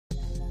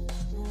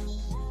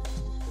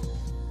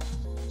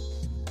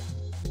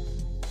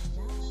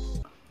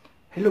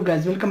Hello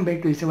guys, welcome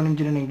back to Civil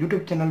Engineering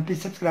YouTube channel.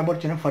 Please subscribe our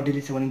channel for daily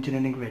civil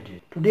engineering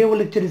videos. Today our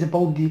lecture is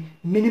about the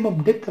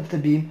minimum depth of the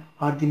beam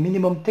or the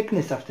minimum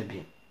thickness of the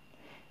beam.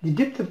 The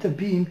depth of the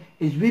beam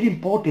is very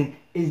important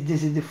as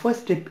this is the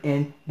first step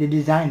in the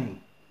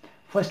designing.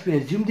 First we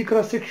assume the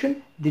cross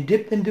section, the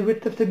depth and the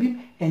width of the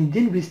beam, and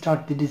then we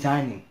start the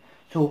designing.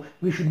 So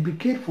we should be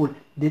careful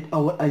that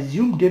our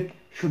assumed depth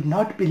should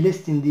not be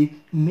less than the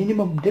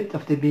minimum depth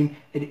of the beam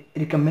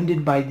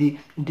recommended by the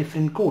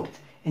different codes.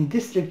 In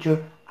this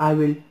lecture, I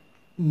will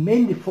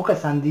mainly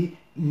focus on the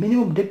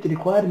minimum depth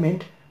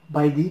requirement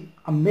by the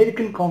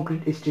American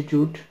Concrete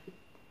Institute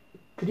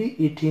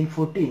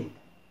 3/1814.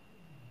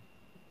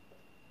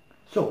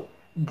 So,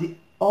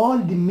 all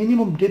the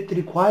minimum depth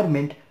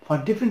requirement for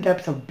different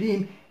types of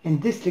beam in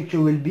this lecture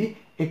will be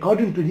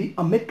according to the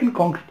American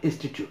Concrete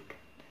Institute.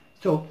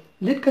 So,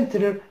 let's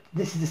consider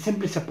this is a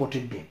simply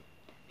supported beam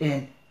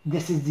and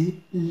this is the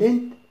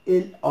length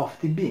L of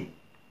the beam.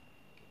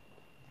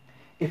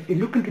 If we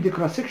look into the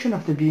cross section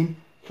of the beam,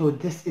 so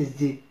this is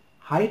the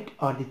height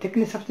or the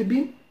thickness of the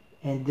beam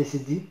and this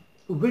is the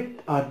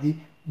width or the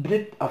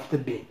breadth of the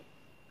beam.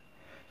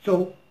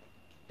 So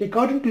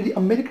according to the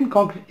American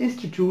Concrete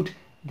Institute,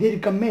 they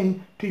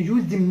recommend to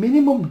use the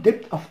minimum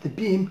depth of the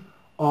beam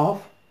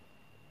of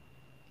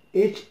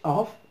h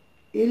of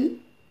L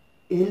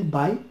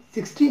by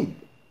 16.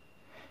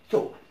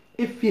 So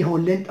if we have a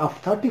length of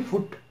 30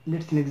 foot,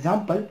 let's an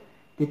example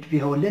that we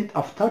have a length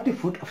of 30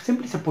 foot of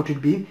simply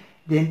supported beam,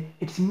 then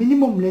its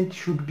minimum length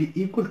should be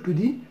equal to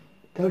the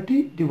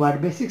 30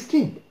 divided by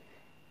 16.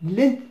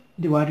 Length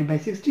divided by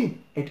 16,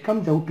 it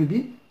comes out to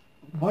be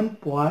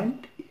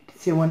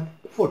 1.7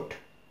 foot.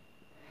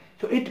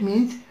 So it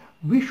means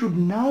we should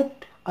not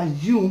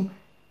assume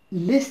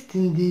less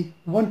than the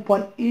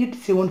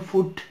 1.87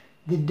 foot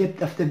the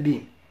depth of the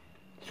beam.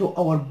 So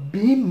our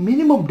beam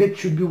minimum depth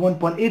should be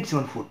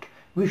 1.87 foot.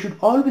 We should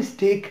always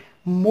take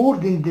more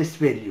than this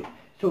value.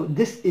 So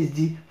this is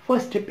the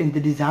first step in the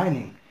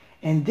designing.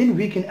 And then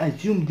we can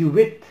assume the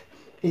width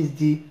is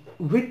the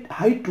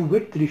height to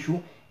width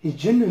ratio is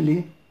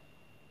generally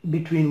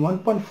between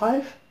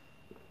 1.5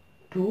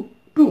 to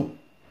 2.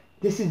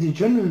 This is the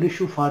general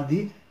ratio for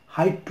the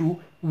height to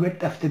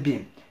width of the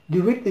beam.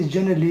 The width is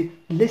generally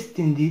less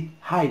than the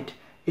height.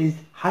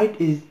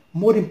 Height is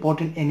more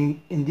important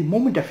in the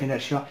moment of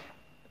inertia.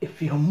 If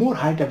we have more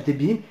height of the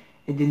beam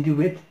and then the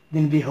width,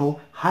 then we have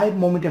high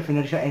moment of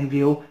inertia and we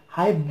have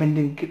high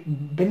bending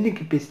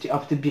capacity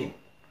of the beam.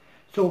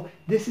 So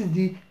this is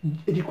the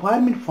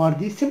requirement for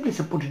the simply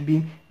supported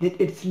beam,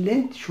 that its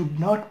length should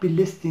not be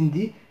less than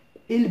the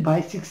L by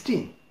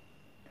 16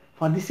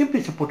 for the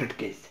simply supported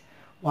case.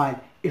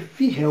 While if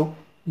we have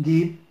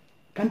the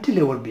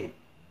cantilever beam,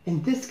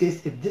 in this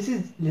case, if this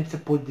is, let's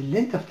suppose, the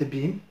length of the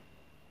beam,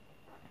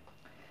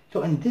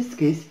 so in this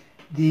case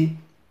the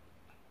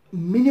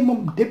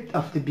minimum depth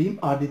of the beam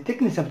or the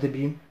thickness of the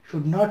beam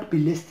should not be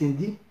less than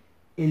the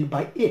L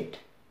by 8.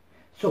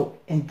 So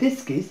in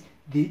this case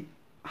the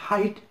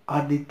height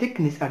or the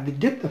thickness or the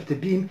depth of the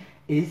beam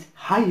is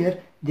higher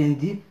than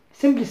the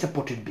simply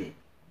supported beam.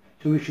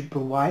 So we should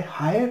provide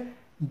higher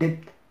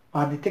depth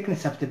or the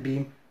thickness of the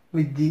beam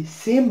with the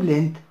same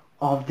length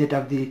of that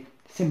of the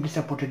simply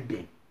supported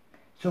beam.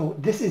 So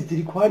this is the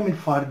requirement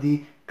for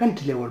the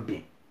cantilever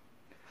beam.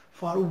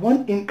 For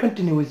one end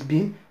continuous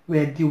beam,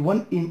 where the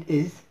one end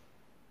is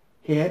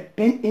here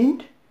pen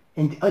end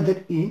and the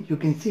other end, you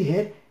can see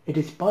here it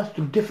is passed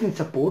through different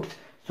supports.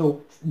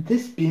 So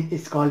this beam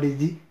is called as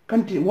the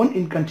one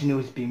end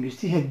continuous beam. You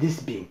see here this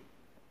beam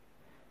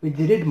with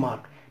the red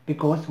mark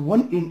because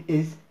one end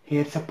is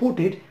here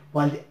supported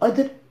while the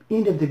other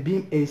end of the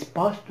beam is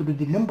passed through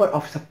the number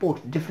of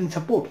supports, different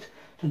supports.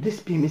 So this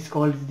beam is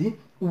called the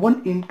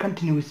one end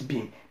continuous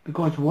beam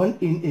because one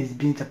end is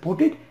being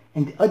supported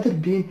and the other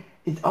beam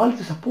is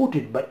also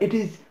supported, but it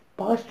is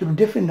passed through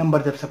different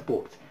numbers of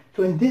supports.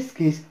 So in this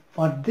case,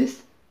 for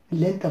this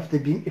length of the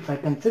beam, if I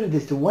consider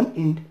this the one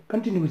end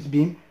continuous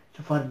beam,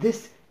 so for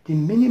this the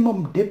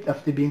minimum depth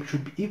of the beam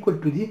should be equal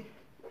to the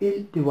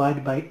L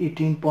divided by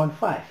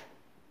 18.5.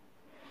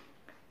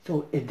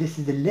 So if this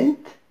is the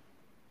length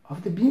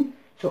of the beam,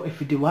 so if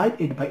we divide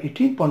it by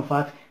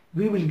 18.5,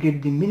 we will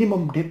get the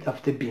minimum depth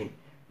of the beam.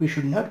 We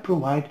should not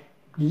provide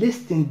less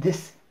than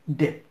this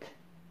depth.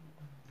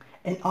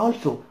 And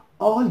also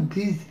all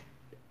these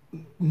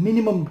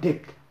minimum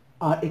depth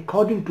are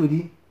according to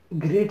the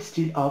grade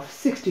steel of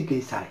 60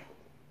 KSI.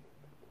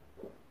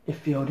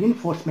 If we have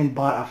reinforcement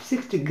bar of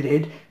 60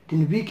 grade,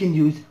 then we can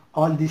use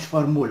all these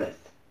formulas.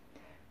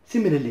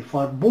 Similarly,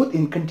 for both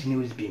in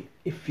continuous beam,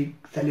 if we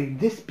select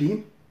this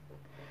beam,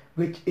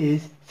 which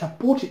is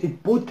supported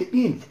at both the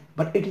ends,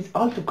 but it is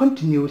also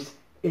continuous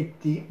at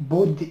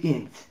both the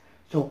ends.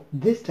 So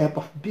this type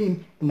of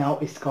beam now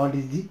is called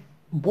as the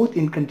both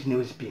in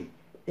continuous beam.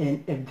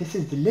 And if this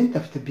is the length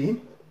of the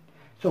beam,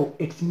 so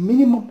its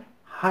minimum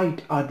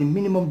height or the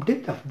minimum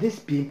depth of this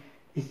beam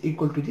is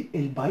equal to the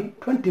L by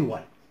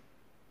 21.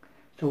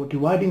 So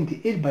dividing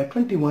the L by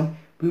 21,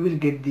 we will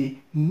get the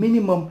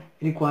minimum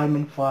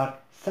requirement for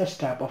such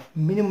type of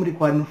minimum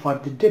requirement for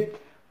the depth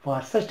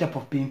for such type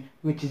of beam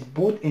which is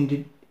both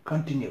ended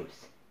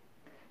continuous.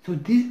 So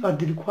these are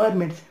the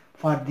requirements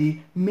for the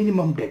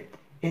minimum depth,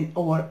 and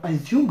our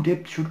assumed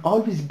depth should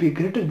always be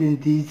greater than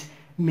these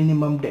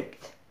minimum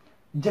depths.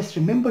 Just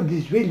remember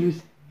these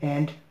values,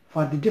 and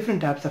for the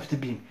different types of the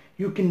beam,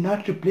 you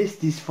cannot replace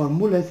these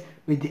formulas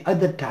with the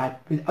other type,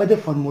 with other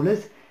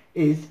formulas,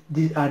 is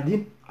these are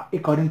the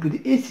according to the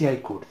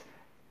ACI codes.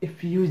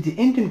 If you use the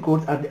Indian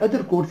codes or the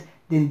other codes,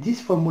 then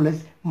these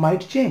formulas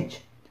might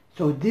change.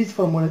 So these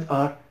formulas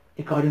are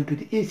according to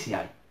the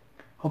ACI.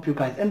 Hope you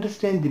guys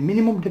understand the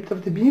minimum depth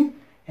of the beam,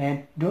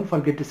 and don't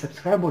forget to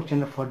subscribe our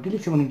channel for daily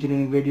civil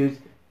engineering videos.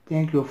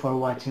 Thank you for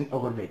watching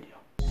our video.